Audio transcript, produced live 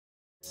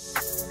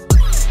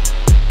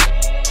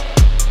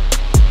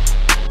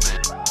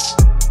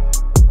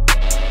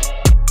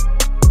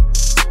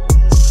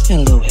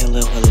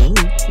Hello,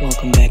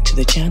 welcome back to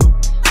the channel.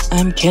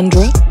 I'm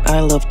Kendra, I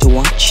love to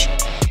watch,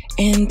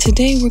 and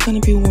today we're going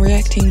to be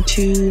reacting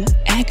to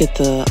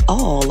Agatha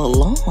All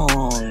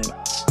Along,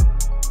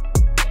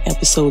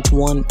 episodes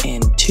 1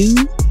 and 2.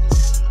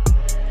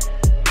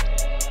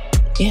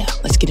 Yeah,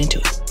 let's get into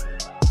it.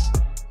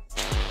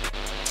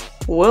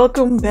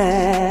 Welcome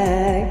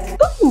back.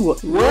 Ooh,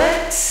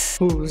 what?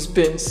 Who's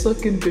been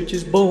sucking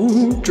bitches'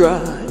 bone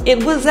dry?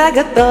 It was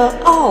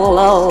Agatha all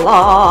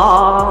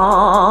along.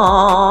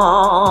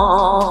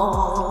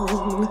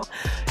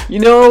 You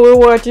know what we're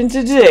watching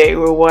today?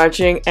 We're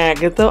watching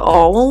Agatha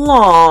All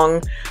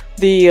Along,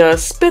 the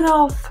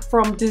spin-off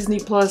from Disney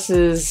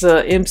Plus's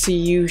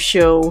MCU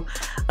show,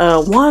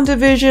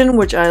 WandaVision,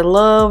 which I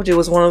loved. It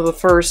was one of the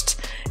first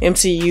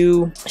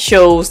MCU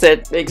shows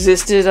that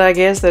existed, I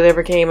guess, that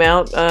ever came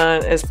out,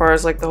 as far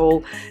as like the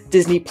whole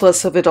Disney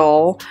Plus of it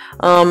all.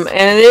 And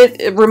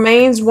it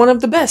remains one of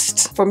the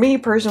best. For me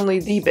personally,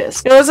 the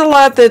best. There's a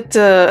lot that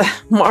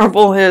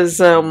Marvel has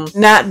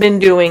not been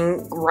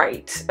doing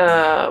right.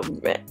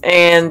 But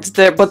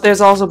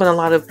there's also been a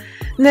lot of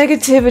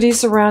negativity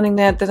surrounding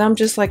that I'm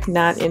just like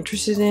not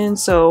interested in.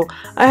 So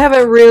I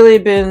haven't really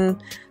been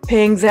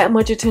paying that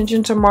much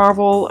attention to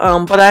Marvel,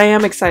 but I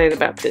am excited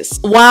about this.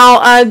 While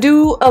I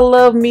do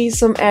love me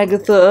some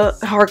Agatha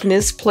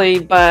Harkness,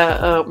 played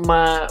by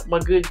my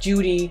good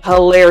Judy,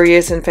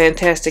 hilarious and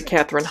fantastic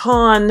Catherine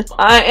Hahn,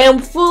 I am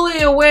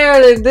fully aware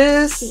that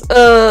this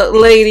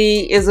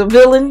lady is a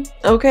villain,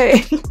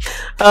 okay?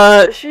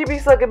 She be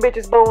sucking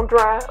bitches bone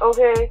dry,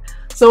 okay?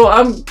 So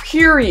I'm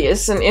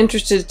curious and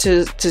interested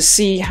to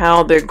see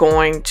how they're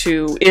going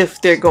to, if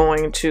they're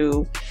going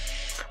to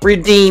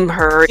redeem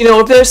her, you know,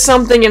 if there's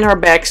something in her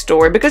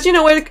backstory, because, you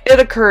know, it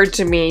occurred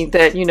to me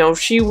that, you know,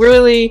 she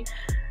really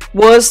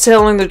was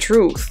telling the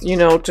truth, you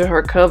know, to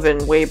her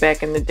coven way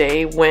back in the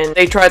day when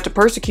they tried to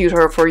persecute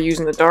her for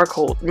using the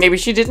Darkhold. Maybe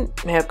she didn't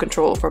have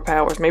control of her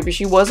powers. Maybe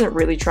she wasn't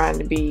really trying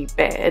to be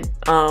bad,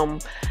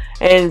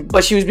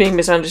 but she was being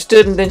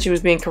misunderstood, and then she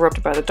was being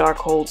corrupted by the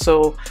Darkhold.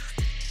 So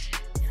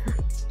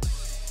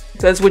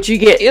that's what you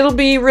get. It'll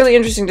be really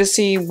interesting to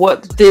see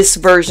what this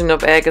version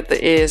of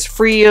Agatha is,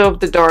 free of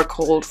the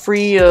Darkhold,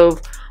 free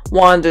of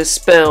Wanda's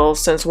spell,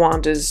 since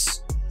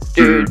Wanda's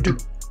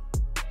dead.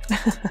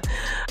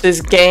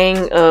 This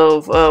gang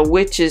of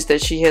witches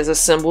that she has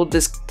assembled,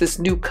 this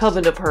new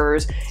coven of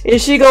hers,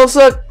 is she gonna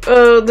suck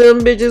them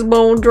bitches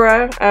bone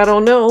dry? I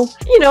don't know.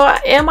 You know,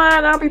 am I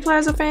an Aubrey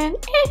Plaza fan?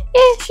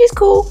 She's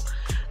cool.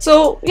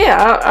 So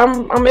yeah,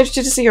 I'm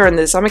interested to see her in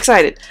this. I'm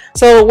excited.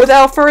 So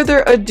without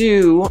further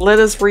ado, let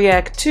us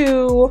react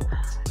to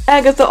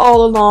Agatha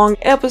All Along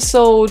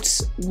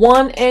episodes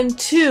 1 and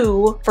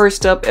 2.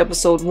 First up,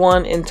 episode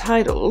 1,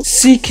 entitled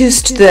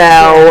Seekest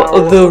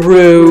Thou the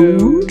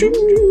Road?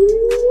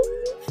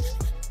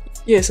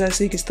 Yes, I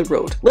seekest the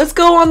road. Let's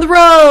go on the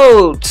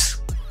road!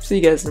 See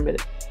you guys in a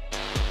minute.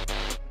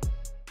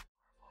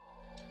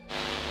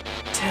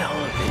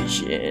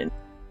 Television.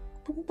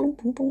 Boom, boom,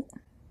 boom, boom.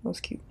 That was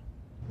cute.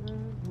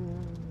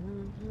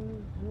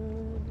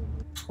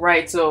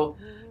 Right, so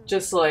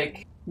just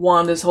like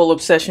Wanda's whole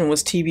obsession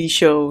was TV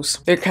shows,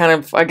 they're kind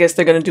of, I guess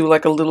they're gonna do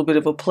like a little bit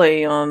of a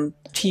play on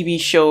TV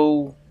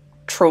show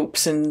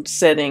tropes and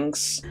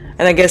settings.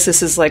 And I guess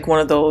this is like one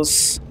of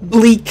those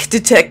bleak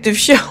detective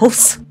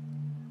shows.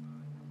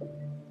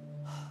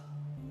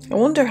 I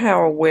wonder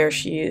how aware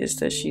she is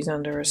that she's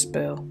under a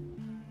spell.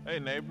 Hey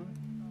neighbor,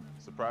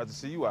 surprised to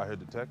see you out here,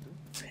 detective.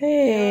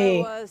 Hey,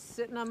 I was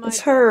sitting on my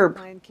it's Herb.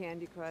 playing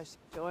Candy Crush,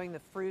 enjoying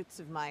the fruits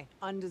of my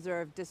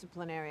undeserved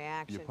disciplinary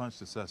action. You punched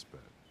the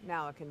suspect.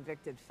 Now a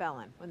convicted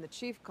felon. When the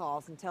chief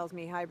calls and tells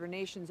me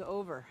hibernation's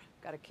over,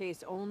 got a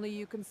case only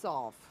you can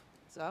solve.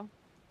 So?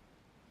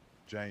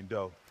 Jane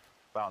Doe,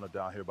 found her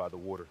down here by the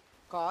water.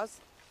 Cause?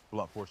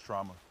 Blunt force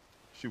trauma.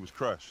 She was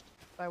crushed.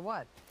 By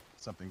what?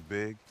 Something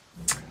big.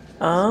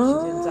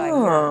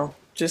 Oh,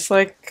 just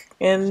like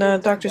in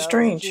Doctor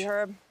Strange. You,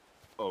 Herb?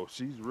 Oh,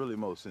 she's really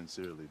most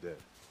sincerely dead.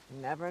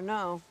 Never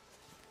know.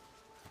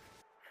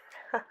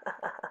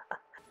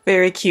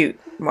 Very cute,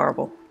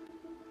 Marvel.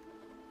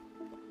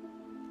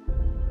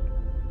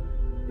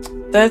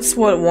 That's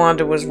what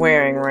Wanda was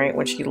wearing, right,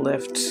 when she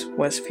left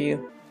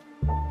Westview.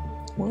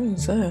 What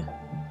is that?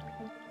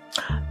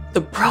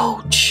 The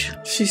brooch.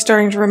 She's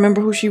starting to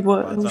remember who she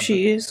was, who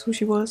she is, who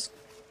she was.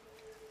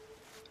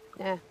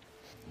 Yeah.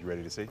 You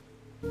ready to see?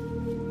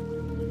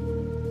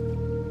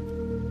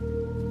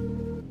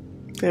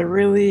 They're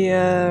really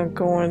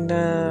going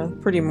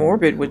pretty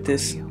morbid with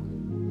this.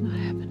 What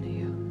happened to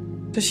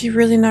you? Does she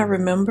really not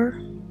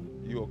remember?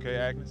 You okay,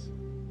 Agnes?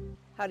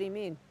 How do you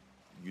mean?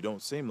 You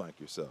don't seem like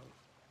yourself.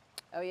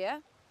 Oh yeah?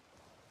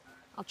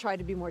 I'll try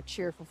to be more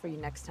cheerful for you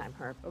next time,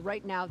 Herb. But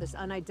right now, this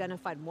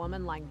unidentified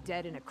woman lying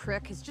dead in a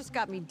creek has just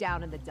got me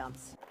down in the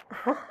dumps.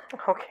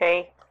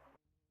 Okay.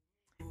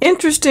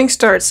 Interesting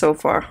start so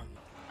far.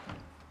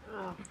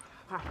 Oh.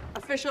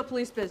 Official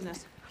police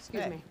business.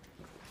 Excuse me.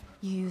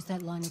 You use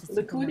that line of the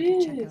Look who it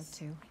supermarket checkout is.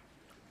 too.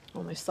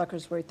 Only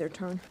suckers wait their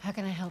turn. How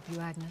can I help you,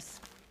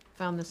 Agnes?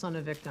 Found this on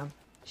a victim.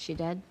 She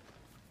dead?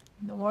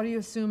 Why do you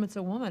assume it's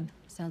a woman?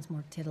 Sounds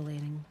more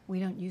titillating. We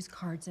don't use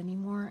cards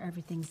anymore.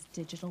 Everything's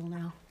digital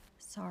now.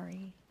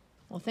 Sorry.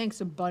 Well,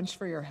 thanks a bunch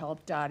for your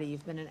help, Dottie.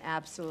 You've been an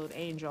absolute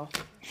angel.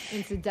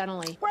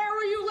 Incidentally, where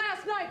were you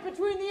last night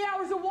between the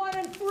hours of 1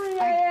 and 3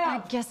 a.m.?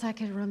 I guess I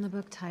could run the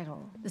book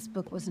title. This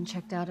book wasn't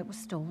checked out. It was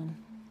stolen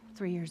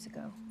 3 years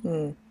ago.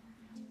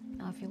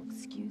 Now, if you'll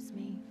excuse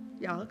me.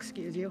 Yeah, I'll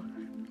excuse you.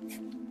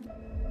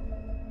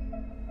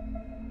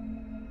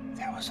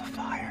 There was a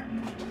fire.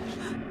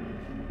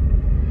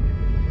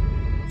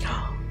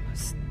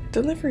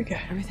 Delivery guy.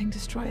 Everything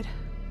destroyed.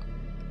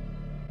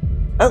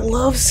 I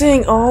love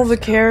seeing all the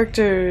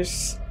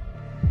characters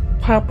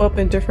pop up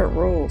in different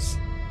roles.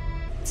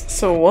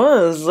 So what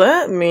does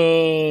that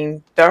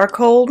mean?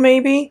 Darkhold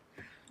maybe?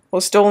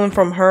 Was stolen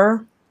from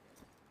her?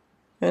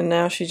 And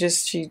now she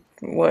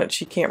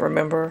can't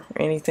remember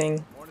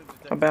anything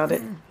about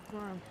it.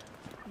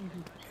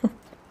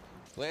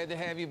 Glad to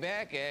have you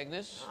back,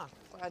 Agnes.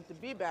 Glad to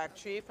be back,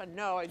 Chief. And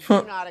no, I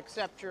do not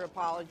accept your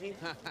apology.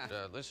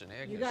 Listen,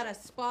 Agnes. You got a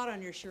spot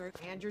on your shirt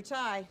and your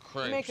tie.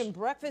 Crunch. You're making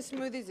breakfast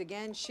smoothies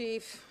again,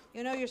 Chief.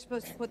 You know you're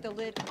supposed to put the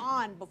lid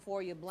on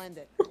before you blend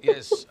it.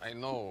 Yes, I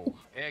know.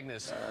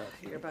 Agnes,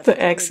 You're about The to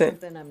tell me accent.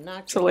 something I'm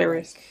not It's gonna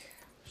hilarious. like.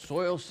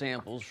 soil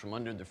samples from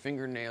under the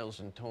fingernails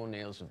and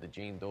toenails of the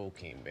Jane Doe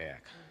came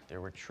back. There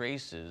were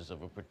traces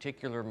of a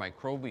particular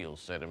microbial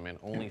sediment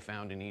only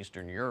found in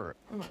Eastern Europe.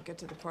 I'm gonna get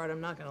to the part I'm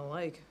not gonna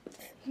like.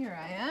 Here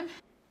I am.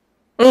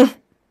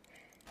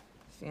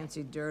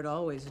 Fancy dirt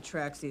always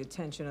attracts the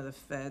attention of the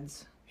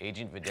feds.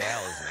 Agent Vidal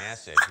is an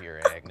asset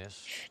here,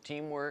 Agnes.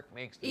 Teamwork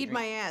makes the Eat dream-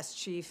 my ass,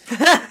 Chief.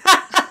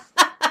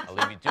 I'll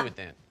leave you to it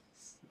then.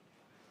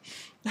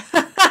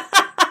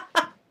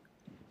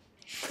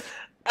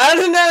 I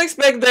did not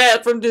expect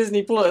that from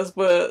Disney Plus,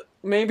 but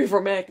maybe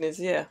from Agnes,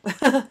 yeah.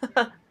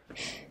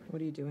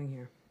 What are you doing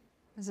here?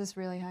 Is this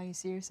really how you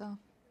see yourself?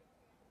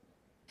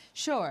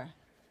 Sure.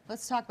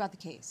 Let's talk about the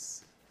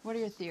case. What are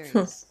your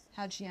theories?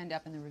 How'd she end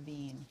up in the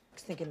ravine? I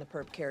was thinking the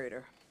perp carried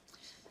her.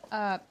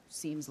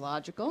 Seems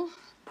logical,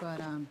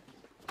 but,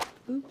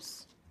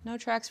 oops. No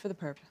tracks for the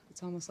perp.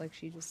 It's almost like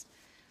she just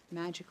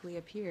magically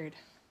appeared.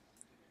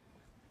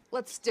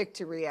 Let's stick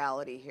to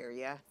reality here,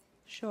 yeah?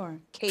 Sure.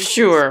 Cases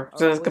Sure, are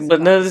but always none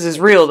about of this is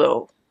real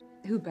though.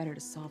 Who better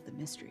to solve the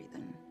mystery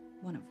than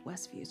one of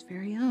Westview's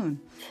very own?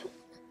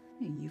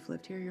 Hey, you've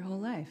lived here your whole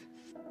life.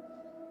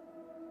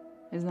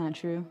 Isn't that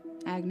true,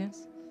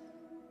 Agnes?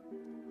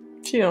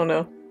 She don't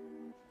know.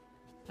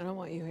 I don't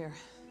want you here.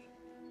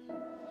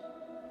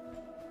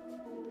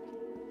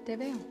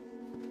 Deveo.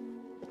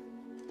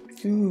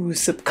 Ooh,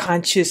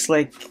 subconscious,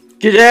 like,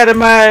 get out of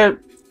my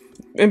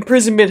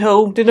imprisonment,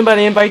 ho. Did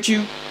nobody invite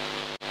you?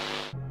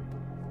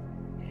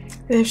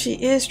 And if she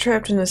is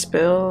trapped in a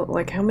spell,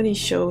 like, how many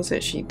shows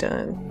has she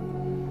done?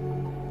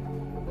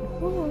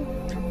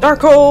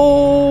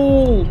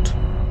 Darkhold!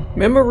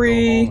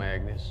 Memory. Go home,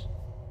 Agnes.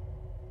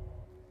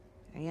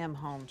 I am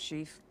home,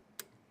 Chief.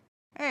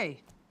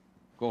 Hey,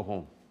 Go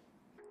home.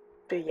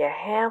 Do you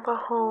have a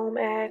home,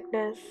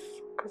 Agnes?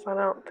 Because I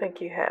don't think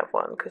you have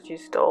one, because you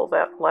stole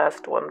that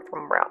last one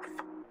from Ralph.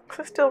 Is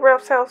it still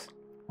Ralph's house?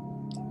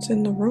 It's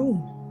in the room.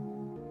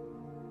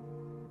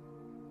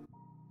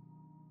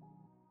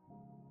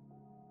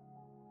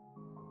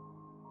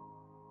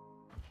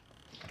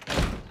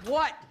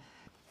 what?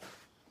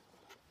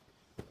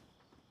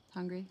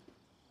 Hungry?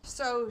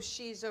 So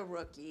she's a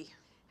rookie.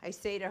 I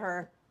say to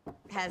her,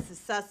 has the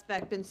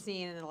suspect been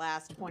seen in the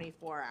last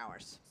 24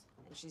 hours?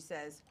 And she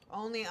says,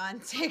 only on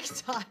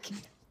TikTok.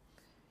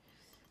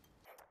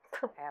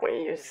 The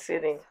way you're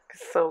sitting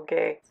is so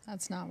gay.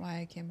 That's not why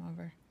I came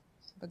over.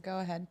 But go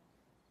ahead.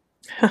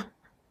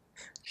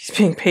 She's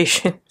being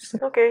patient. She's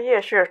like, okay, yeah,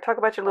 sure. Talk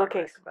about your little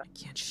case. I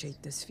can't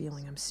shake this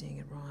feeling I'm seeing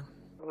it wrong.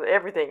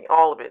 Everything,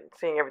 all of it.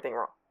 Seeing everything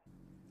wrong.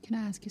 Can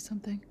I ask you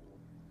something?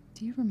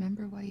 Do you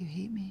remember why you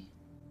hate me?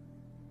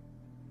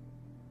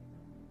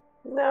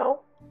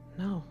 No.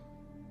 No.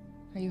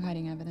 Are you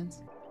hiding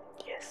evidence?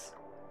 Yes.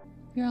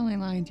 You're only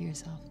lying to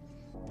yourself.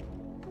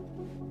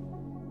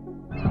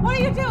 What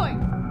are you doing?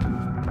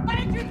 What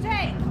did you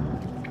take?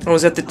 I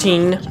was at the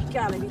teen. You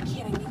gotta be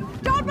kidding me.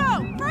 Don't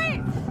move!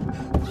 Freeze!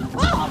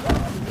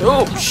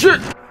 Oh, shit!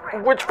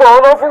 Witch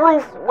falling off a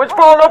roof! Witch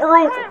falling off a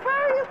roof!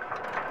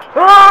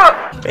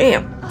 Ah!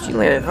 Damn, she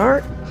landed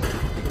hard.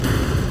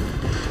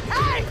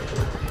 Hey!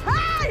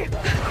 Hey!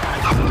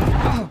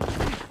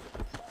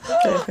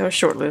 Okay, that was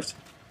short-lived.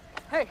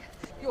 Hey,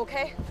 you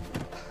okay?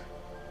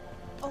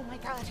 Oh my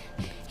god.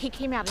 He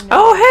came out of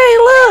Oh,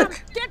 hey,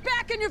 look! Get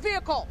back in your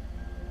vehicle!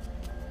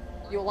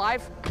 You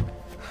alive?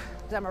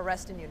 I'm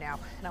arresting you now,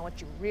 and I want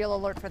you real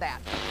alert for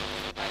that.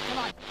 All right, come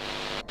on.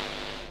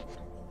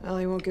 Well,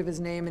 he won't give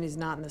his name and he's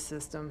not in the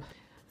system.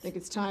 I think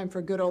it's time for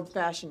a good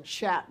old-fashioned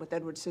chat with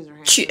Edward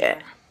Scissorhands.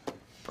 Chat.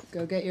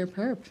 Go get your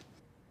perp.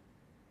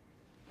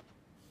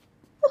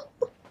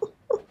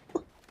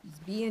 Is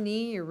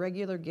B&E your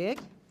regular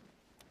gig?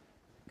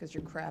 Because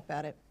you're crap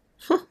at it.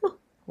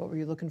 What were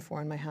you looking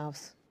for in my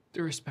house?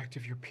 The respect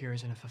of your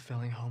peers and a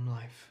fulfilling home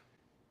life.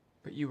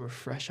 But you were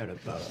fresh out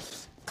of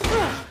both.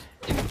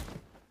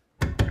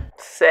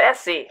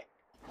 Sassy.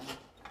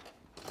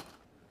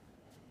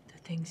 The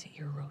things that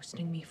you're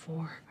roasting me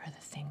for are the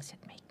things that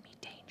make me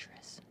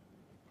dangerous.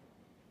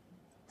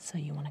 So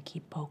you want to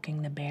keep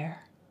poking the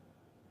bear?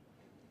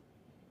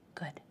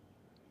 Good.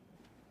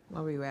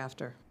 What were you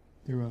after?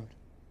 The road.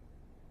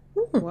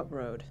 What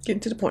road? Getting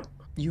to the point.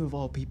 You of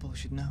all people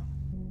should know.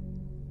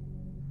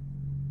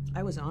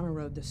 I was on a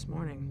road this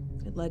morning.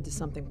 It led to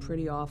something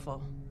pretty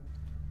awful.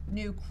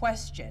 New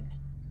question.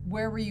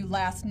 Where were you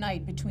last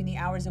night between the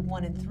hours of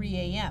 1 and 3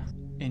 a.m.?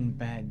 In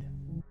bed.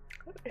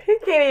 He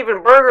can't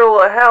even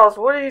burgle a house.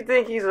 What do you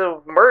think he's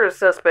a murder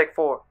suspect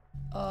for?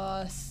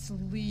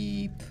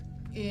 Asleep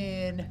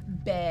in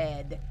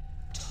bed.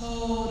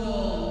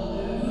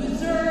 Total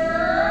loser?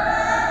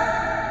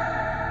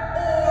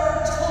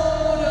 Or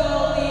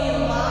totally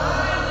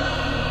lying?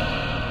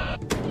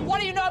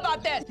 What do you know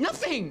about this?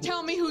 Nothing!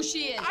 Tell me who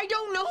she is. I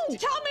don't know!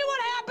 Tell me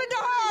what happened to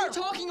her! What are you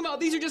talking about?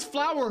 These are just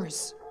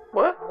flowers.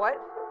 What? What?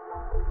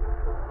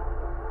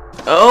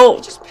 Oh!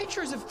 Just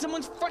pictures of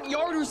someone's front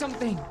yard or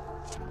something.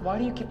 Why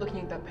do you keep looking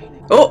at that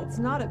painting? Oh! It's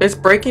not a... It's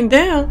breaking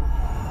down.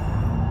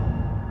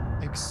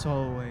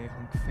 Exoe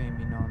hunc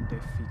feminam de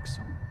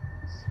fixum.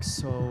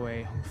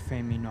 Exoe hunc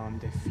feminam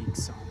de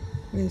fixum.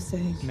 What are you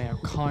saying? Mer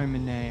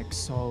carmine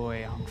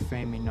exoe hunc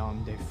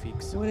feminam de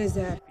fixum. What is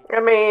that?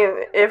 I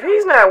mean, if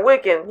he's not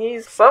Wiccan,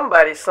 he's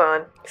somebody's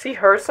son. Is he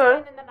her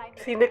son?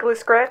 Is he Nicholas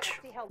Scratch?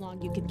 See how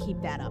long you can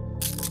keep that up.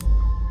 There's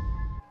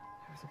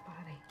a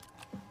body.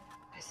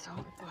 I saw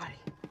the body.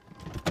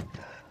 I'm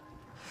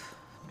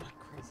not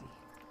crazy.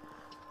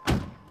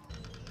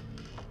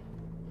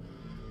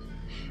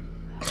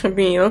 I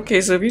mean,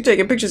 okay, so if you're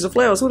taking pictures of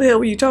flowers, who the hell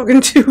were you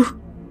talking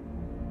to?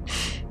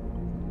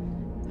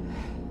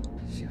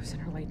 She was in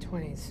her late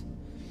 20s.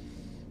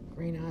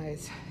 Green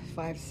eyes,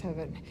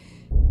 5'7".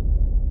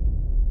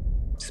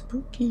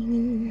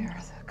 Spooky.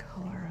 Hair the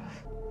color of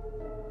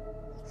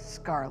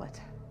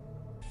scarlet.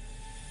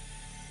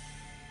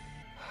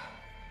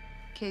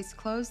 Case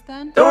closed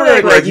then? Don't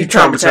act like you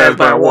traumatized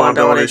by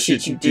Wanda, all that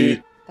shit you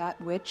did.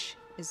 That witch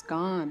is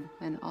gone,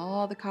 and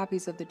all the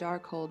copies of the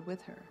Darkhold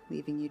with her,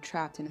 leaving you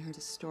trapped in her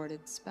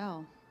distorted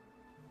spell.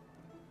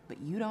 But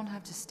you don't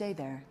have to stay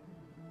there,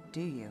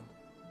 do you?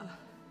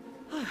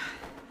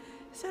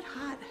 Is that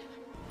hot?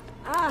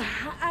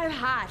 I'm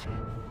hot.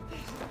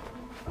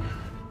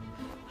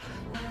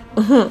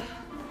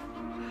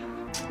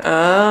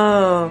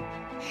 Oh.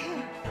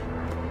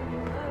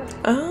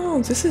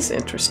 Oh, this is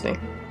interesting.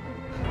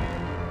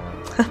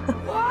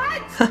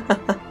 What?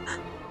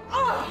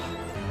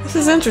 This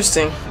is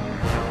interesting.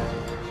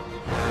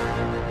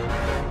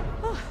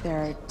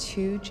 There are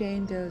 2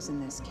 Jane Does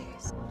in this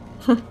case.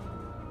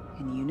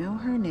 And you know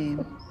her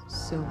name,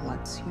 so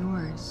what's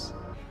yours?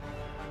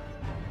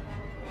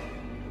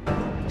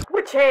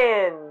 Witch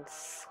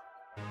hands.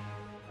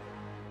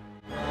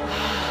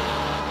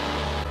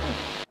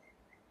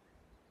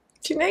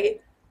 She naked?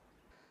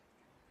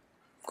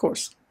 Of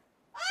course.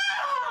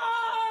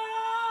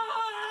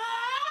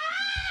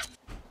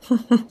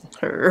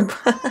 Herb.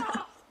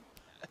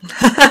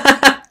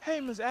 Hey,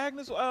 Miss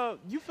Agnes,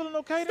 you feeling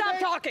okay Stop today?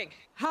 talking!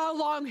 How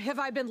long have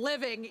I been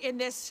living in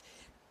this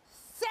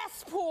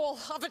cesspool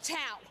of a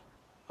town?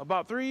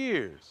 About 3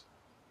 years.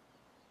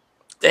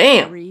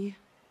 Damn. 3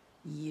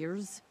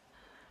 years?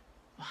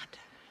 What?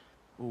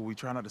 Ooh, we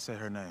try not to say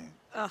her name.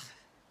 Ugh,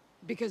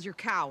 because you're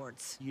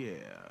cowards. Yeah.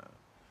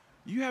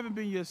 You haven't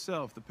been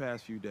yourself the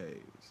past few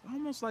days.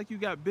 Almost like you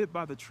got bit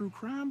by the true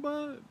crime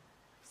bug.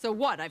 So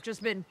what? I've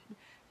just been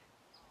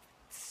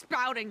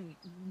spouting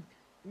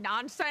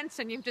nonsense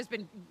and you've just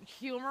been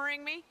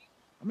humoring me?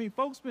 I mean,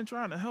 folks been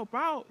trying to help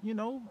out, you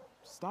know,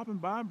 stopping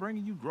by,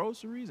 bringing you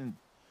groceries and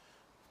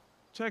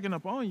checking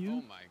up on you.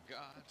 Oh my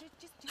God.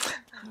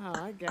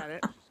 Oh, I get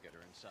it. Just get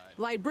her inside.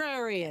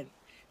 Librarian,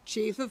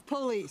 chief of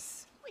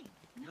police.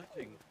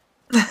 Nothing.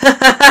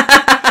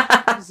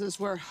 This is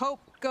where hope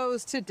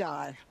goes to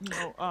die. You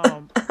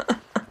know,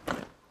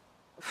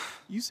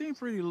 you seem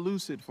pretty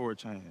lucid for a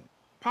change.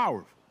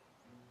 Powerful.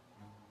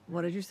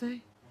 What did you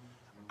say?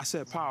 I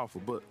said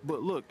powerful, but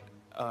look,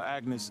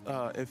 Agnes,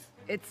 if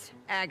It's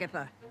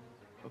Agatha.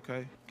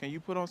 okay, can you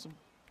put on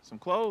some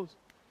clothes?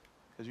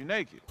 Cause you're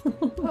naked.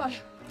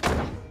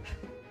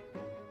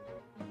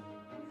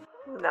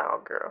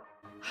 No, girl.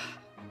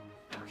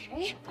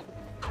 Okay.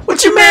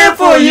 What you mad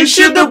for? You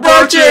should have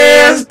brought your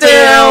ass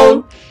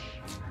down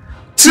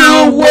to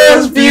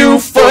Westview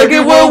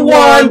fucking with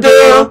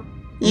Wanda.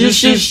 You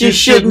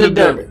shouldn't have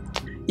done it.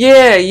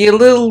 Yeah, your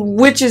little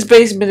witch's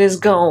basement is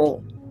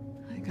gone.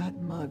 I got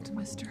mugged,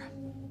 mister.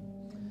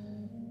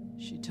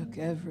 She took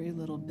every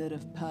little bit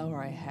of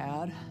power I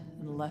had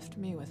and left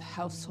me with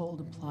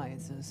household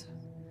appliances.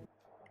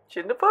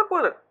 Shouldn't have fucked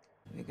with her.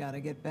 We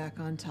gotta get back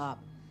on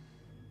top.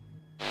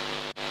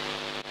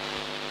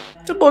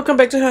 Did the boy come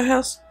back to her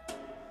house?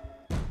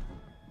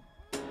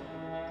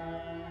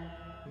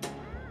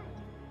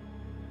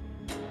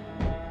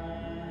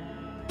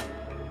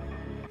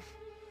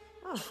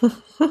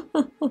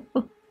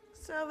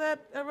 So that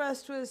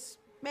arrest was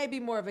maybe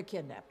more of a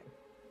kidnapping.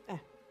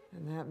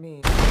 And that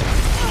means...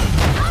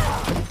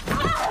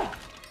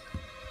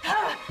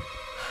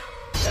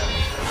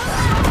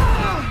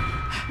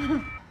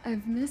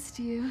 I've missed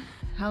you.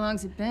 How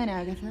long's it been,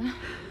 Agatha?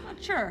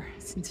 Not sure.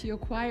 Since you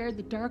acquired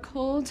the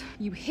Darkhold,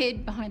 you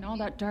hid behind all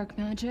that dark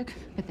magic,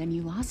 but then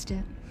you lost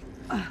it.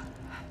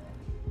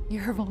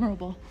 You're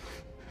vulnerable.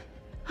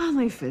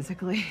 Only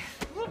physically.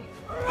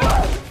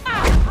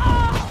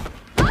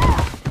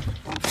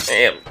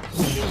 Damn.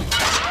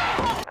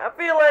 I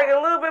feel like a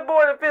little bit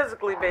more than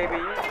physically, baby.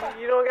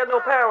 You don't got no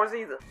powers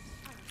either.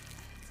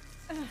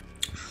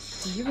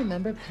 Do you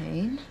remember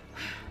pain?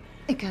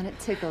 It kind of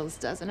tickles,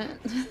 doesn't it?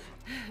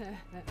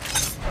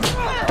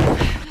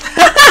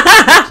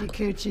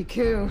 Coochie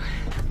coo.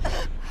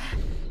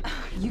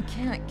 You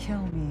can't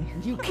kill me.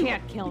 You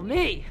can't kill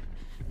me.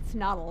 It's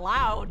not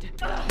allowed. And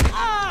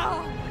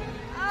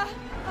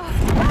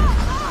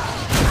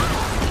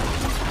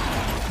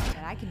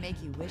I can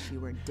make you wish you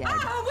were dead.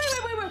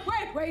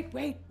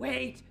 Wait.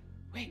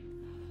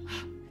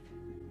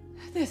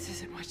 This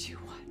isn't what you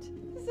want.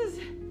 This is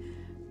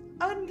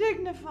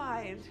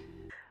undignified.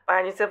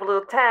 Find yourself a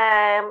little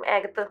time,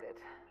 Agatha.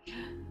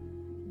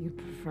 You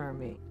prefer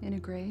me. In a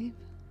grave?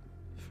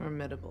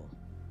 Formidable.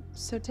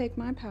 So take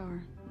my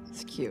power.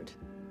 It's cute,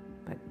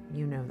 but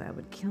you know that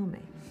would kill me.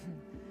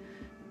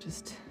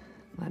 Just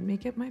let me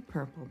get my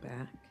purple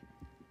back,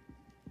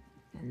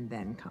 and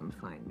then come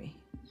find me.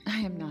 I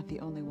am not the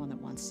only one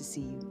that wants to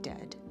see you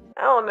dead.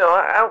 I don't know.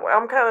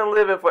 I'm kind of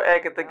living for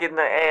Agatha getting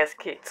her ass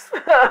kicked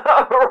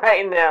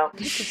right now. You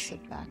could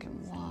sit back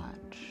and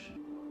watch.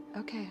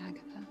 Okay,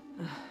 Agatha.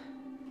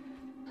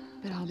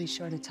 But I'll be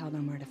sure to tell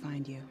them where to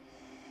find you.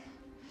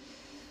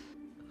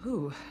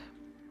 Who?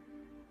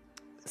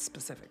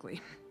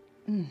 Specifically.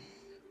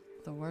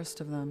 The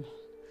worst of them.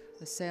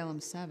 The Salem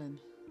 7.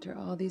 After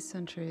all these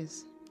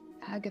centuries,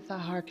 Agatha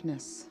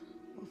Harkness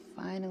will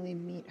finally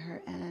meet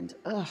her end.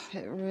 Ugh,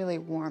 it really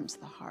warms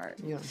the heart.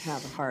 You don't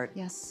have a heart.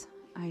 Yes,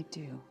 I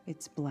do.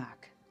 It's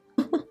black.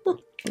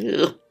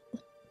 Ugh.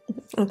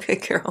 Okay,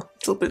 Carol.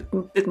 It's a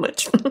bit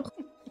much.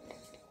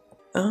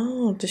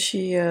 Oh, does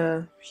she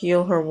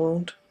heal her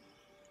wound?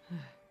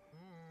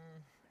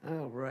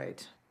 Oh,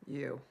 right.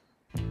 You.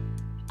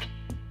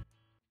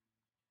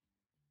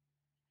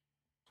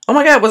 Oh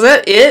my god, was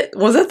that it?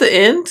 Was that the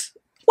end?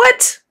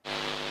 What?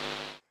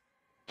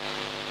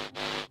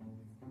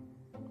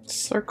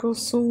 Circle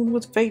soon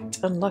with fate,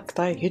 unlock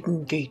thy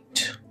hidden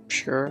gate.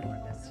 Sure.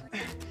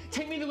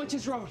 Take me to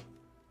Witch's Road.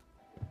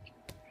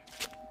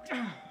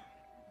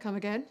 Come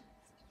again?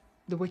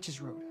 The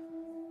Witch's Road.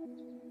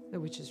 The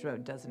Witch's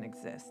Road doesn't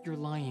exist. You're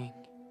lying.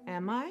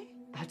 Am I?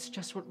 That's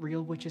just what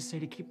real witches say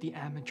to keep the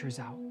amateurs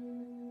out.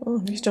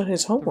 Oh, he's done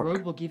his The homework.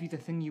 road will give you the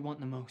thing you want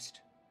the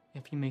most,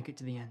 if you make it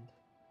to the end.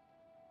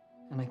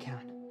 And I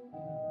can.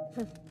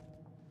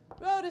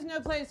 Road is no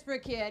place for a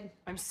kid.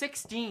 I'm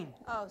 16.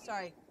 Oh,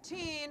 sorry.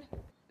 Teen.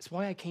 It's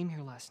why I came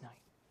here last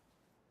night.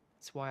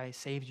 It's why I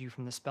saved you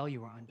from the spell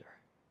you were under.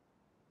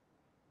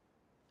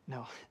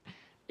 No,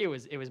 it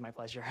was my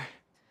pleasure.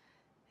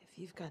 If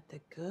you've got the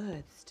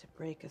goods to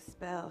break a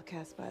spell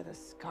cast by the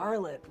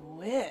Scarlet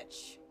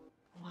Witch,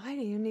 why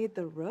do you need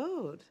the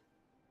road?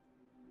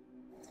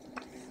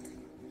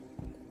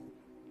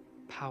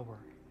 Power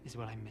is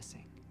what I'm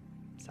missing.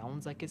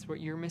 Sounds like it's what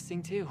you're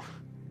missing too.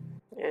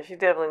 Yeah, she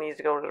definitely needs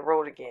to go to the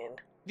road again.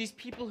 These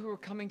people who are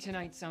coming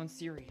tonight sound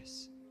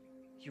serious.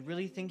 You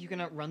really think you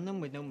can outrun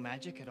them with no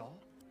magic at all?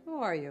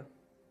 Who are you?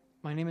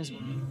 My name is...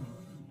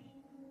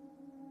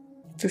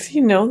 Does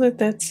he know that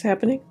that's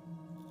happening?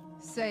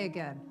 Say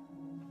again.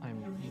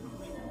 I'm...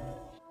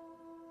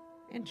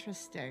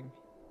 Interesting.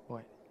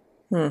 What?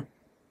 I'm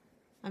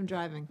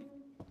driving.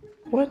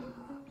 What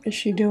is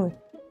she doing?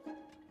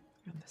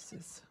 This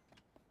is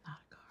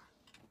not a car.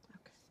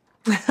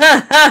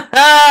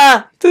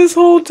 Okay. This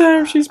whole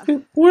time she's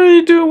been... What are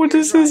you doing with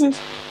the scissors?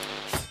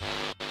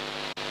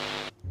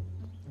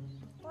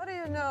 What do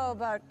you know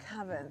about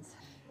covens?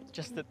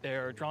 Just that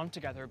they're drawn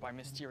together by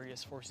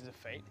mysterious forces of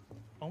fate.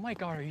 Oh my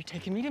god, are you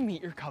taking me to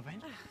meet your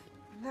coven?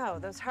 No,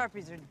 those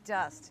harpies are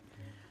dust.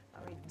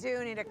 But we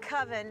do need a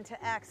coven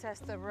to access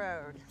the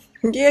road.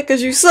 Yeah,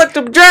 because you sucked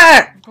them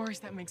dry! Of course,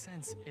 that makes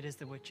sense. It is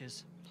the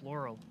witch's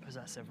plural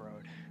possessive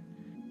road.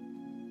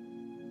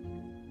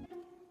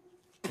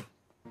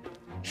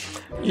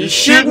 You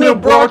shouldn't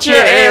have brought your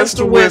ass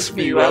to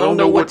Westview. I don't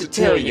know what to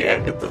tell you,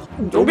 Agatha.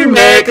 Don't be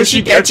mad because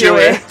she got your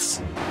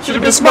ass. Should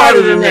have been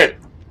smarter than that.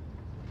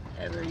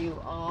 Wherever you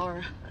are,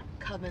 a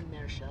coven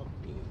there shall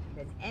be.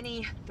 In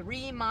any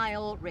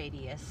 3-mile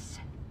radius,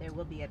 there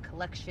will be a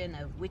collection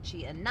of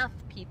witchy enough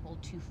people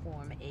to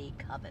form a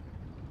coven.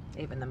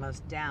 Even the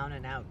most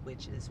down-and-out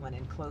witches, when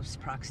in close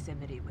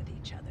proximity with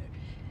each other,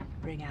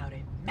 bring out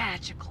a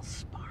magical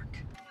spark.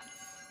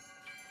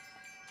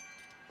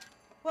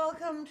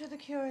 Welcome to the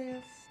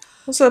Curious.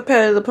 What's up,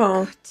 Patty the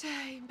Palm? Good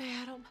day,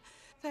 madam.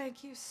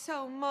 Thank you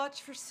so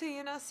much for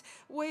seeing us.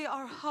 We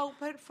are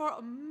hoping for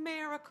a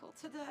miracle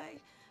today.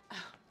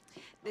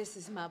 This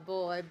is my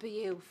boy,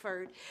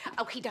 Buford.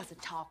 Oh, he doesn't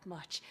talk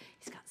much.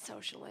 He's got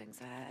social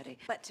anxiety.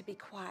 But to be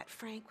quite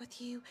frank with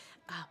you,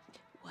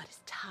 What is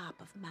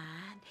top of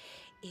mind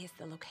is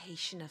the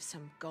location of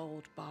some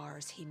gold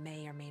bars he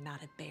may or may not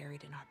have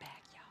buried in our backyard.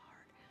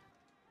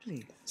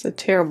 Please. It's a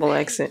terrible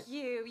accent.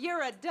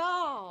 You're a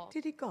doll.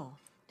 Did he go?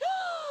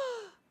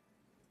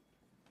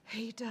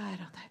 He died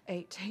on the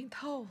 18th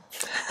hole.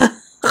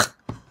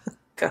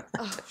 God.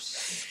 Oh,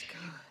 she's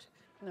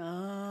good.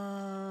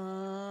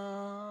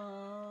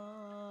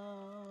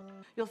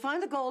 You'll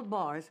find the gold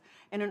bars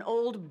in an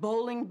old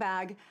bowling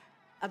bag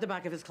at the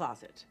back of his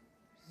closet.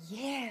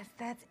 Yes,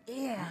 that's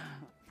it.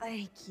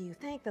 Thank you.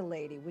 Thank the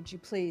lady. Would you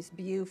please,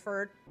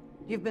 Buford?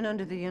 You've been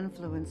under the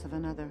influence of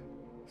another,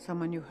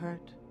 someone you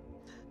hurt.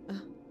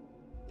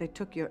 They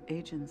took your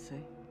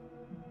agency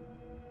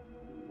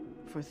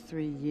for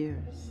 3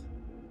 years.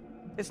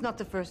 It's not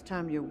the first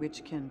time your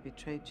witchkin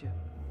betrayed you.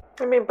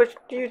 I mean, but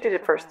you did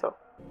it first, though.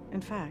 In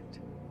fact,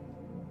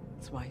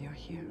 that's why you're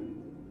here.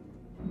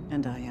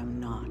 And I am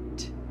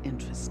not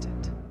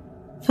interested.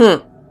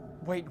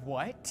 Wait,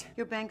 what?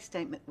 Your bank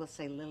statement will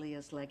say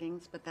Lilia's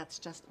leggings, but that's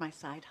just my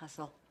side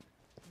hustle.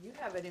 You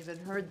haven't even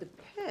heard the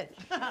pitch.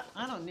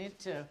 I don't need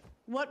to.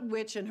 What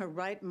witch in her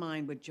right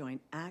mind would join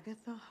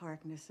Agatha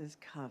Harkness's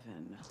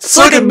coven?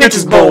 Suck it,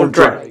 bitches, bone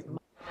dry.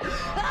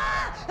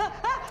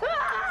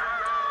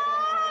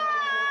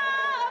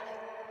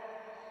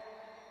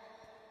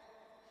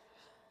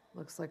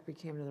 Looks like we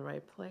came to the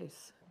right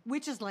place.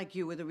 Witches like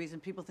you are the reason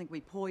people think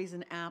we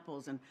poison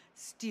apples and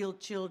steal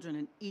children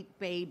and eat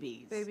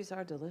babies. Babies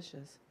are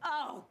delicious.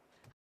 Oh!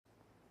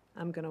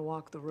 I'm gonna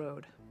walk the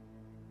road.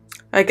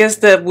 I guess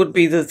that would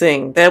be the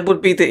thing. That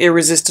would be the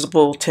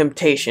irresistible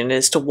temptation,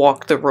 is to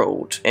walk the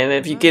road. And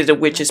if you get a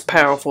witch as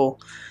powerful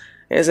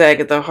as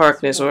Agatha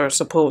Harkness, or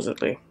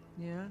supposedly.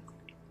 Yeah?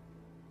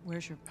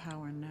 Where's your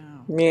power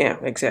now? Yeah,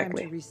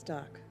 exactly. Time to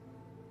restock.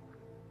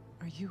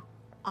 Are you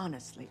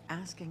honestly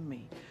asking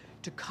me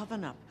to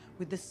coven up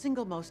with the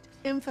single most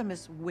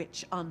infamous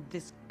witch on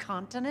this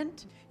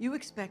continent? You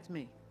expect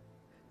me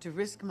to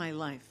risk my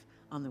life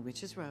on the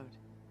witch's road.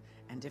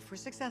 And if we're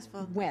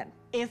successful... When?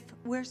 If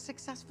we're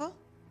successful,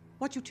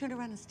 what, you turn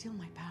around and steal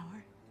my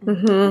power?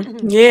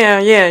 Mm-hmm.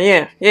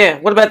 Yeah.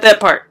 What about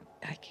that part?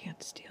 I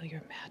can't steal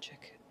your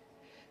magic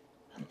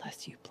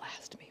unless you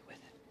blast me with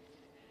it.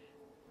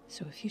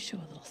 So if you show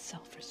a little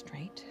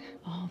self-restraint,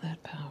 all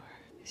that power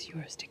is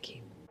yours to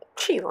keep.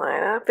 She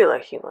lying. I feel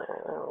like she lying.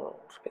 I don't know.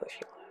 I feel like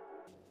she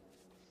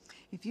lying.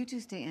 If you two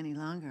stay any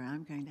longer,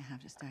 I'm going to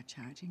have to start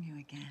charging you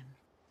again.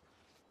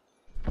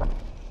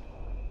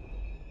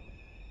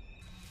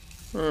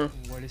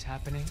 What is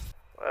happening?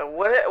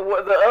 What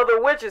the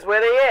other witches, where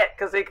they at?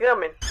 Because they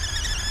coming.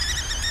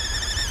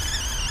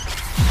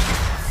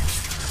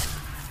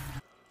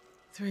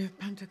 Three of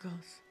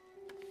Pentacles.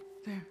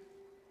 There.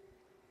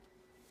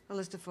 A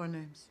list of 4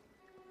 names.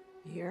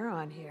 You're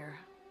on here.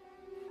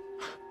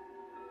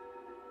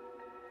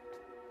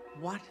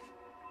 What?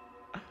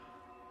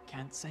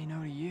 Can't say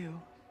no to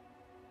you.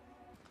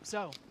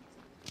 So,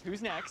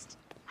 who's next?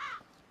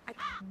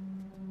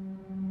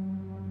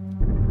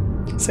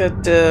 Is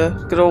that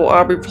good old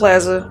Aubrey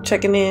Plaza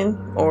checking in?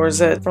 Or is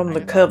that from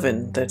the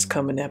coven that's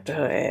coming after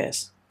her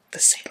ass? The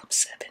Salem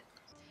 7.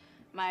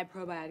 My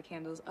probiotic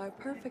candles are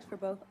perfect for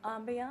both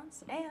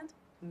ambiance and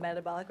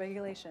metabolic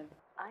regulation.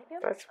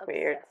 That's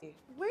weird.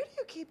 Where do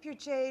you keep your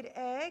jade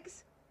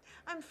eggs?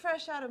 I'm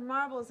fresh out of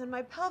marbles and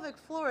my pelvic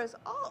floor is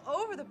all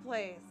over the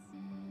place.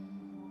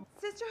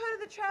 Sisterhood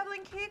of the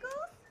Traveling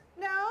Kegels?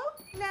 No?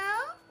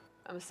 No?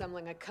 I'm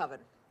assembling a coven.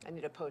 I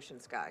need a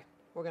potions guy.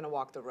 We're gonna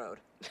walk the road.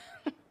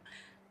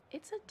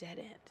 It's a dead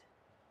end.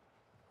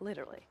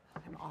 Literally.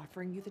 I'm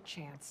offering you the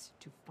chance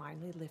to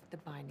finally lift the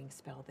binding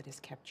spell that has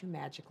kept you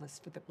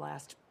magicless for the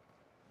last,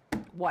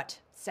 what,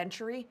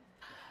 century?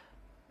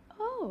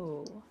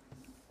 Oh.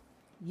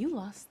 You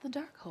lost the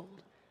Darkhold,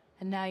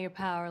 and now you're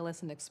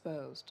powerless and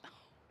exposed.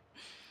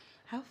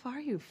 How far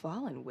you've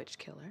fallen, witch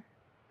killer.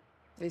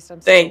 At least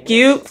I'm Thank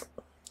you.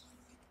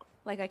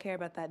 Like I care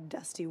about that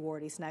dusty,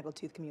 warty,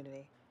 snaggletooth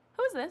community.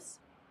 Who is this?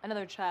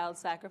 Another child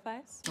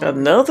sacrifice?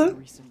 Another?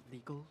 Recent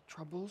legal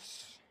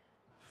troubles?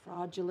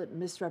 Fraudulent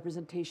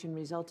misrepresentation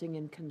resulting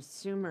in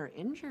consumer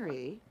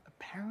injury.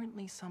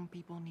 Apparently some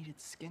people needed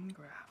skin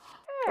grafts.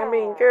 I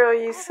mean, girl,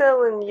 you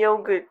selling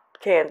yogurt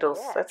candles.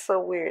 That's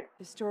so weird.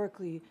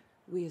 Historically,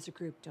 we as a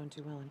group don't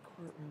do well in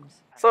courtrooms.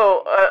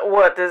 So,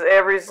 what, does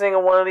every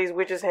single one of these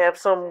witches have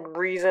some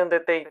reason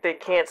that they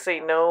can't say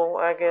no,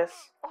 I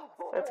guess?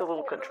 That's a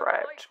little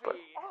contrived, but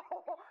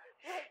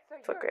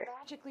it's okay.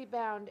 Magically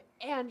bound,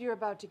 and you're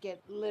about to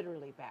get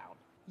literally bound.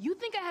 You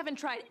think I haven't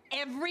tried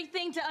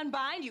everything to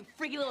unbind, you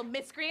freaky little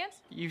miscreant?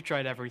 You've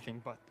tried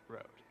everything but the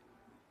road.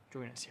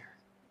 Join us here,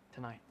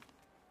 tonight.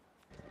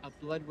 A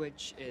blood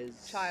witch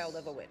is... Child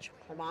of a witch.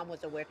 Her mom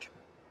was a witch.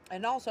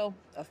 And also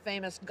a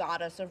famous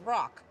goddess of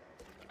rock.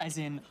 As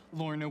in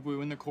Lorna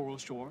Wu in the Coral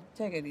Shore.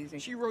 Take it easy.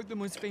 She wrote the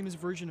most famous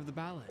version of the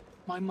ballad.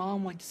 My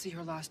mom went to see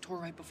her last tour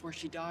right before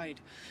she died.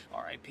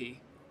 R.I.P.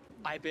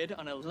 I bid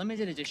on a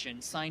limited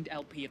edition signed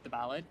LP of the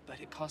ballad, but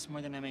it cost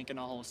more than I make in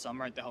a whole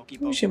summer at the Hocus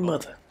Pocus. Who's your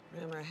mother?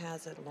 Rumor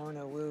has it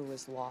Lorna Wu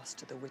was lost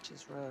to the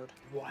Witch's Road.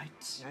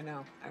 What? I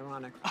know,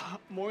 ironic.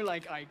 More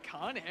like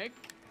iconic.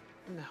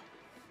 No.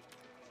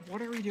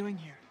 What are we doing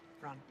here?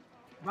 Run.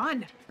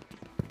 Run!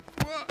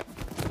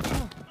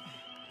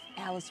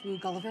 Alice Wu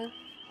Gulliver,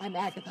 I'm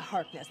Agatha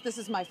Harkness. This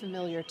is my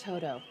familiar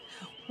Toto.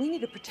 We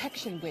need a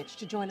protection witch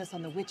to join us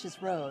on the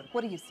Witch's Road.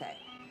 What do you say?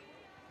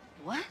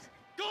 What?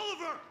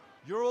 Gulliver!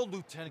 Your old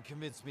lieutenant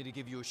convinced me to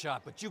give you a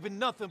shot, but you've been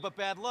nothing but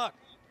bad luck.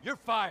 You're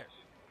fired.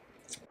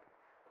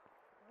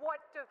 What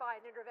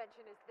divine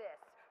intervention is this?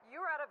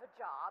 You're out of a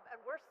job,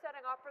 and we're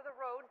setting off for the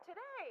road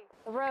today.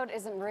 The road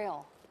isn't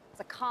real.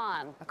 It's a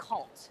con, a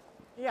cult.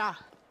 Yeah.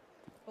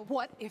 But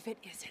what if it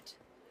isn't?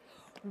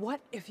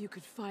 What if you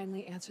could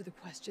finally answer the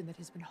question that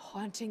has been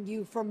haunting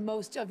you for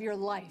most of your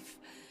life?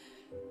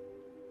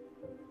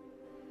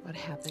 What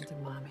happened to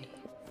Mommy?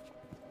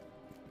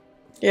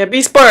 Yeah,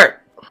 be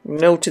smart.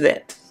 No to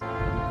that. Where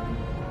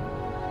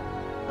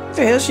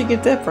the hell did she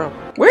get that from?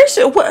 Where's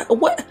she?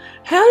 What?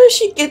 How did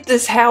she get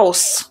this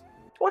house?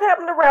 What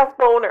happened to Ralph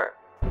Boner?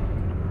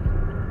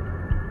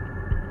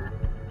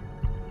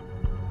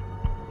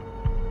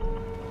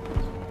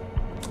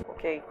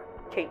 Okay,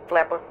 Kate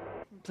Flapper.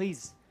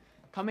 Please,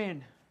 come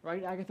in.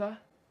 Right, Agatha?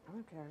 I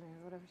don't care,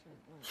 whatever.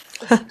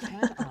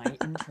 Can I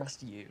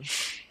interest you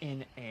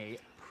in a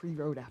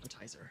pre-road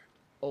appetizer?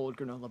 Old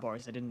granola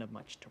bars I didn't have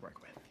much to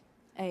work with.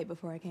 I ate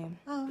before I came.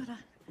 Oh, but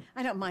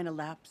I don't mind a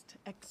lapsed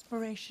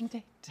expiration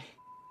date.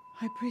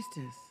 High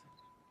Priestess.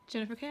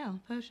 Jennifer Kale,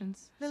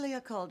 potions.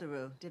 Lilia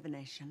Calderu,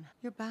 divination.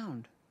 You're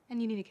bound.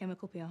 And you need a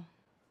chemical peel.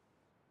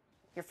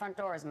 Your front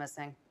door is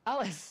missing.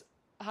 Alice,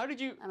 how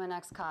did you... I'm an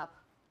ex-cop.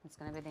 It's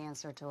gonna be the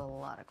answer to a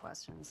lot of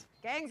questions.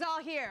 Gang's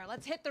all here.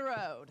 Let's hit the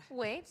road.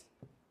 Wait.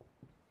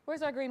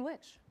 Where's our green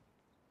witch?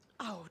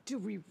 Oh, do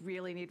we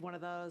really need one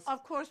of those?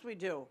 Of course we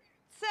do.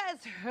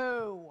 Says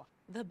who?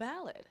 The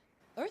ballad.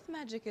 Earth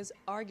magic is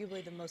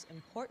arguably the most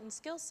important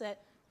skill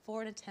set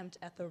for an attempt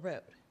at the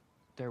road.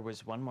 There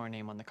was one more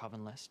name on the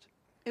coven list.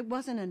 It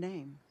wasn't a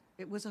name.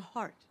 It was a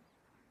heart.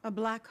 A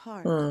black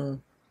heart.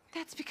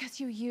 That's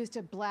because you used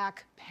a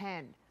black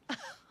pen.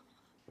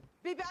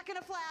 Be back in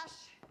a flash.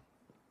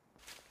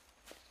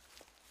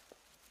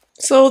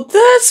 So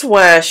that's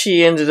why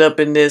she ended up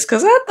in this,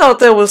 because I thought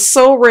that was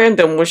so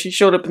random when she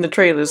showed up in the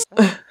trailers.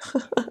 I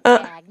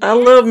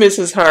love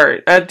Mrs.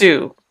 Hart. I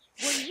do.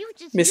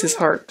 Mrs.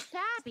 Hart.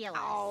 Fabulous.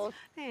 Oh,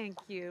 thank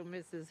you,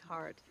 Mrs.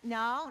 Hart.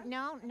 No,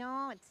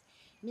 it's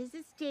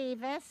Mrs.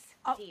 Davis,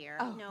 dear.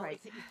 No,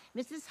 right.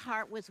 Mrs.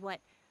 Hart was what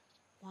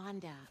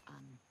Wanda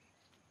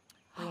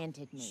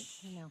granted me.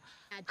 You know,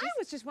 I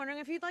was just wondering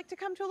if you'd like to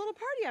come to a little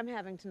party I'm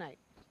having tonight.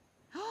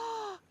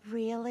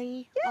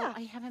 Really? Yeah. Oh,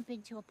 I haven't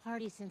been to a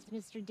party since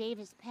Mr.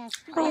 Davis passed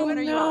away. Oh, when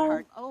are you no. out,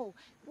 Hart? Oh,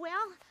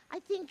 well, I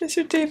think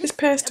Mr. Davis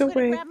passed I'm gonna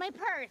away. grab my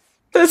purse.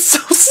 That's so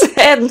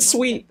sad and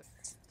sweet.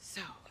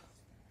 So,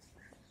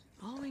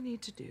 all we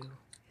need to do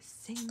is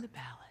sing the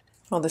ballad.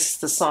 Oh, this is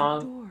the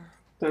song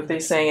that they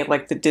sang at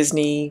like the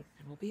Disney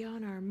And we'll be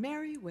on our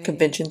merry way.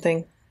 convention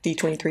thing,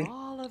 D23.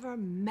 All of our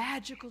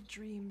magical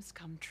dreams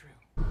come true.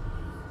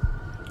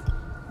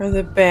 Are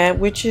the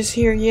bad witches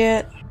here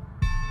yet?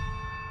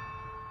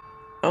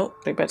 Oh,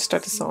 they about to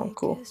start the song.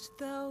 Cool.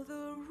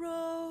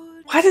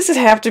 Why does it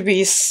have to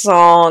be a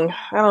song?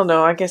 I don't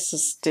know. I guess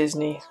it's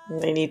Disney.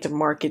 They need to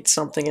market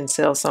something and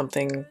sell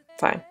something.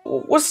 Fine.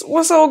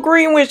 What's old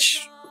Green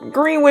Witch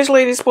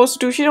lady supposed to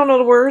do? She don't know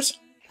the words.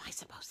 Am I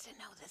supposed to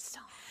know this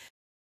song?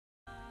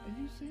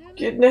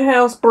 Get in the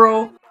house,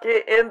 bro.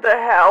 Get in the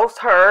house,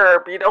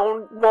 Herb. You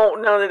don't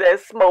want none of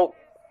that smoke.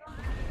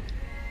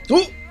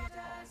 You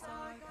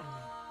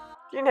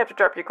didn't have to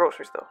drop your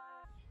groceries though.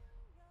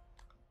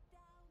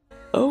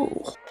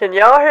 Oh. Can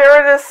y'all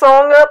hear this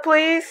song up,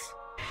 please?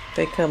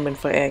 They coming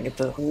for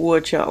Agatha.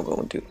 What y'all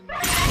gonna do?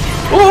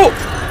 Oh!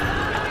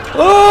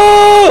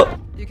 Oh!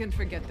 You can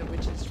forget the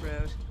Witch's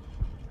Road.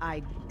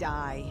 I'd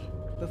die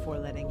before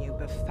letting you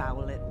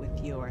befoul it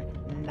with your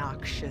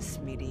noxious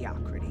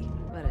mediocrity.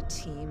 What a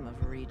team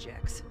of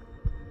rejects.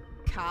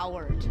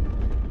 Coward.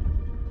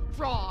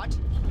 Fraud.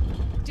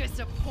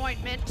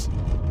 Disappointment.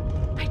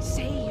 I'd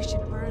say you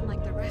should burn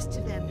like the rest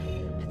of them,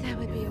 but that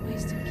would be a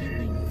waste of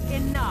kindling.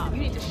 Enough!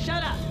 You need to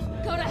shut up!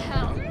 Go to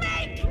hell.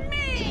 Make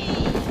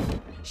me!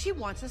 She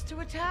wants us to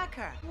attack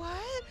her.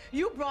 What?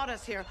 You brought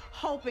us here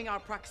hoping our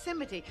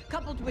proximity,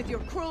 coupled with your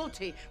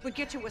cruelty, would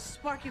get you a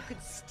spark you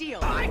could steal.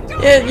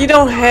 Yeah, you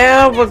don't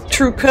have a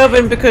true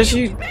coven because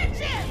you...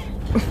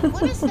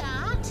 What is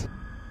that?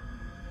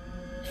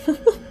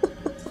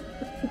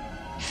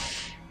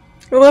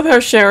 I love how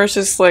Sharon's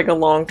just like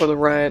along for the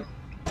ride.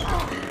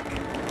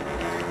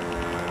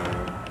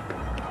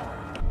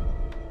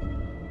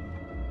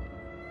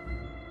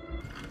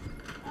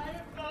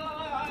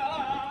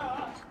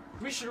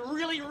 We should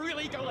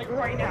really go like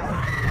right now.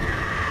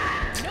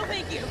 No,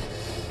 thank you.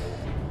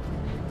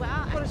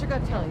 Wow. What does your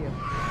gut tell you?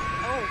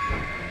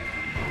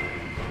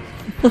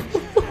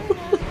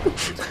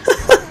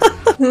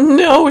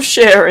 No,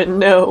 Sharon,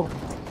 no.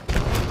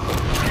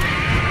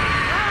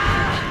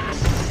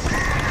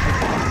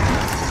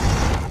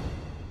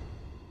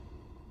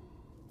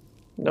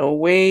 No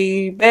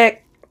way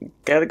back.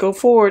 Gotta go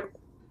forward.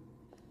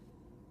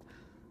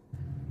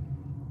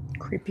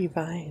 Creepy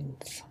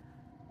vines.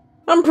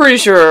 I'm pretty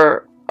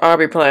sure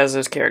Aubrey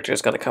Plaza's character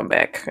is gonna come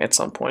back at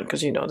some point,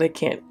 because, you know, they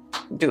can't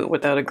do it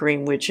without a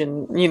green witch,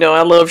 and, you know,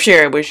 I love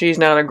Sharon, but she's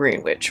not a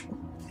green witch.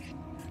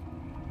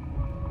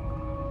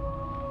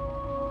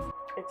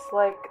 It's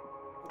like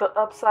the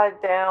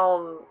upside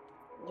down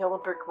yellow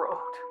brick road.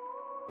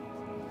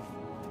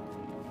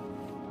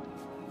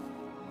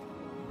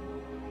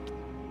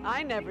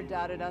 I never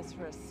doubted us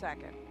for a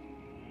second.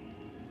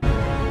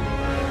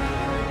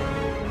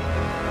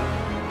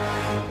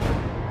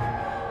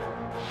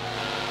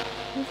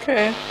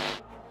 Okay.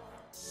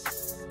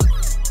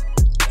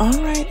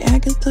 Alright,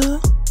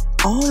 Agatha.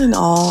 All in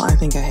all, I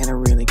think I had a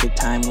really good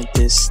time with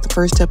this. The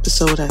first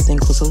episode, I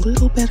think, was a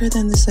little better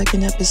than the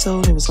second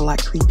episode. It was a lot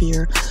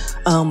creepier.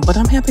 But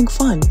I'm having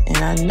fun, and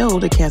I know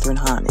that Catherine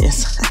Hahn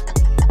is.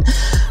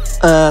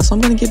 So I'm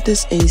going to give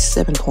this a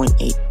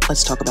 7.8.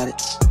 Let's talk about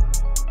it.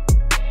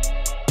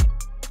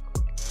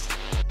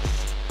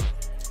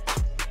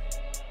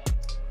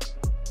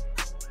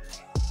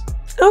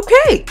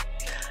 Okay.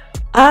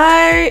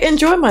 I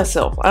enjoyed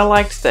myself. I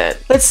liked that.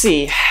 Let's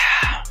see.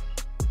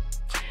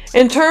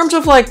 In terms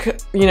of,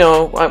 like, you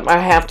know, I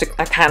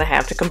kind of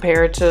have to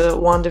compare it to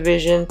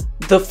WandaVision.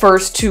 The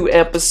first 2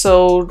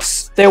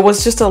 episodes, there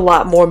was just a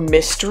lot more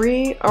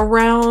mystery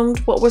around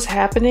what was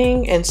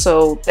happening, and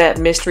so that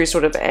mystery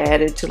sort of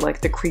added to,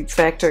 like, the creep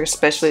factor,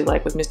 especially,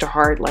 like, with Mr.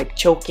 Hart, like,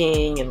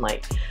 choking and,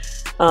 like,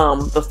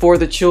 the For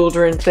the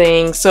Children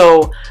thing.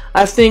 So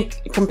I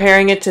think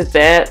comparing it to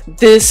that,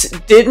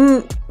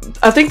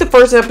 I think the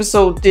first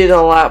episode did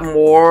a lot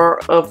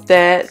more of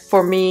that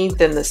for me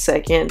than the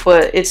second,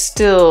 but it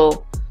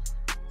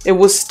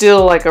was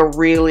still like a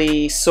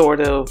really sort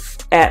of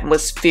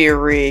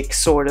atmospheric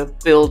sort of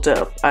build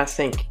up, I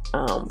think.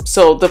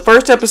 So the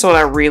first episode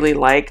I really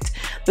liked.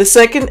 The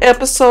second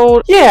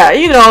episode, yeah,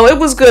 you know, it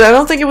was good. I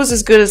don't think it was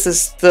as good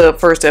as the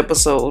first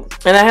episode,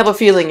 and I have a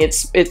feeling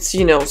it's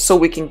you know, so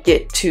we can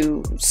get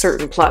to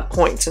certain plot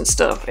points and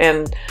stuff.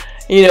 And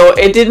you know,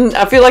 it didn't,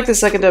 I feel like the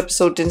second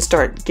episode didn't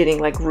start getting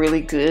like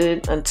really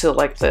good until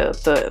like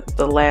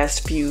the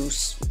last few,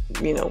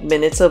 you know,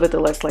 minutes of it, the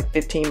last like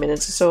 15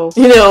 minutes or so.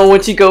 You know,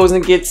 when she goes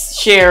and gets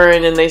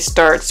Sharon and they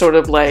start sort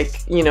of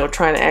like, you know,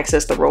 trying to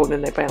access the road,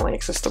 and they finally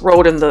access the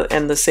road, and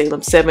the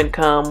Salem 7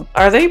 come.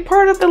 Are they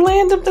part of the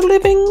land of the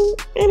living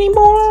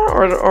anymore?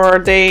 Or are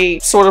they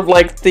sort of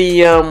like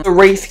the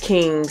Wraith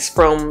Kings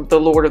from the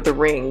Lord of the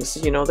Rings?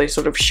 You know, they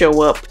sort of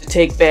show up to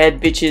take bad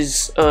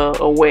bitches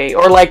away.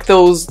 Or like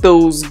those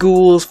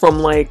ghouls from,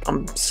 like,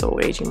 I'm so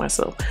aging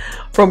myself,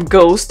 from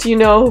Ghost, you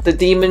know, the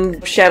demon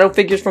shadow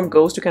figures from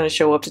Ghost who kind of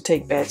show up to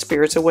take bad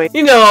spirits away.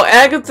 You know,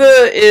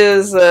 Agatha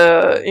is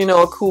you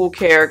know, a cool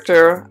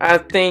character. I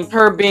think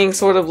her being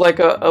sort of like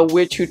a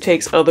witch who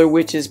takes other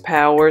witches'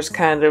 powers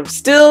kind of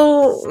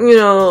still, you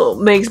know,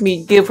 makes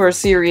me give her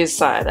serious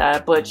side eye,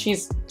 but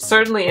she's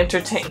certainly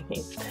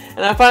entertaining.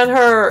 And I find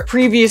her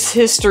previous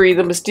history,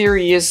 the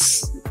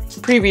mysterious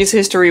previous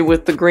history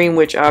with the Green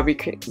Witch, Aubrey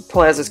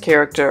Plaza's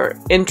character,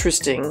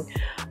 interesting.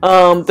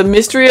 The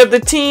mystery of the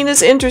teen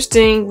is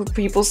interesting.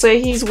 People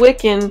say he's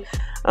Wiccan.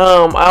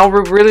 I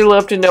would really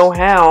love to know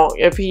how,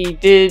 if he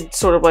did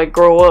sort of like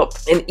grow up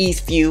in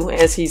Eastview,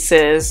 as he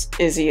says.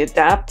 Is he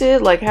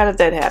adopted? Like, how did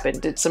that happen?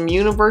 Did some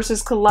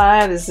universes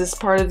collide? Is this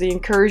part of the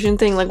incursion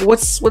thing? Like,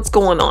 what's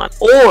going on?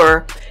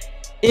 Or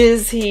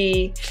is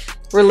he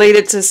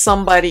related to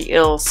somebody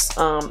else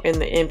in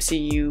the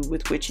MCU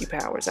with witchy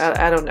powers?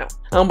 I don't know.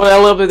 But I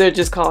love that they're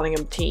just calling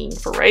him Teen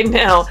for right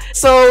now.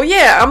 So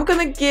yeah, I'm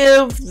gonna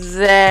give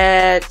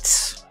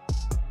that,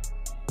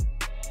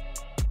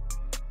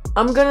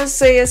 I'm gonna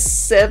say a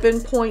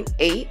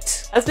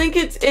 7.8. I think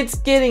it's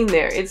getting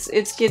there.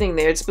 It's getting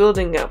there. It's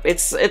building up.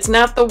 It's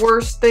not the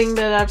worst thing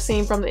that I've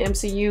seen from the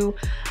MCU.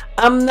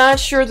 I'm not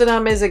sure that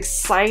I'm as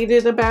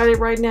excited about it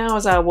right now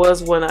as I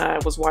was when I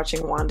was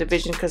watching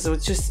WandaVision, because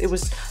it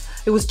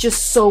was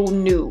just so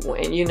new,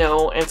 and you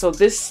know, and so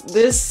this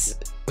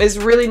is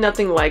really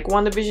nothing like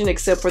WandaVision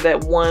except for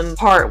that one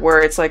part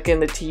where it's like in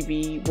the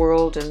TV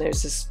world and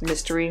there's this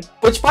mystery.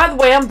 Which, by the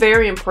way, I'm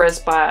very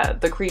impressed by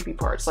the creepy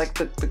parts. Like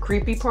the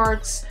creepy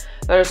parts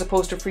that are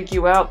supposed to freak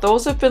you out,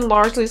 those have been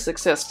largely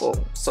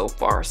successful so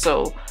far.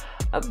 So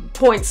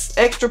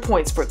extra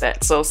points for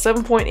that. So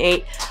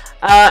 7.8.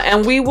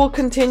 And we will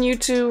continue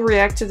to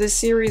react to this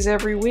series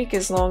every week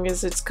as long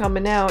as it's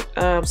coming out.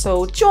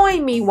 So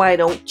join me, why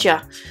don't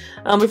ya?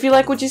 If you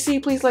like what you see,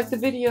 please like the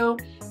video.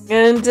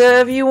 And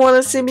if you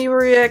want to see me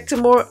react to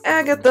more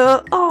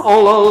Agatha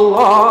All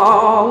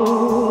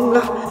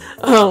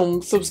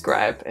Along,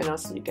 subscribe. And I'll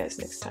see you guys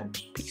next time.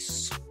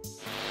 Peace.